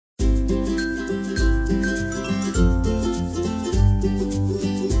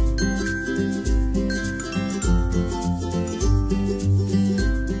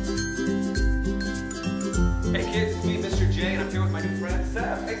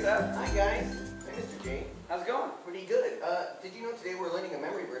Seth. Hi guys. Hey Mr. J. How's it going? Pretty good. Did you know today we're learning a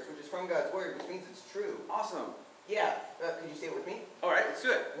memory verse, which is from God's Word, which means it's true. Awesome. Yeah. Could you say it with me? All right, let's do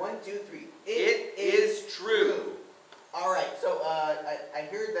it. 1, 2, 3. It is true. All right. So I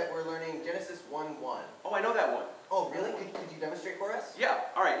heard that we're learning Genesis 1:1. Oh, I know that one. Oh, really? Could you demonstrate for us? Yeah.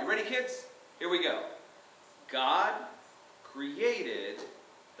 All right, you ready, kids? Here we go. God created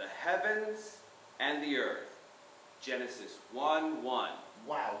the heavens and the earth. Genesis 1:1.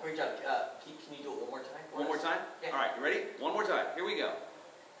 Wow. Great job. Can you do it one more time? One more time? Yeah. All right, you ready? One more time. Here we go.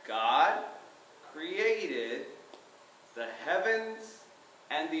 God created the heavens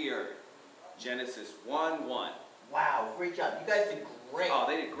and the earth. Genesis 1:1. Wow. Great job. You guys did great. Oh,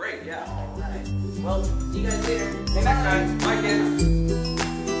 they did great, yeah. All right. Well, see you guys later. See you next time. Bye, kids.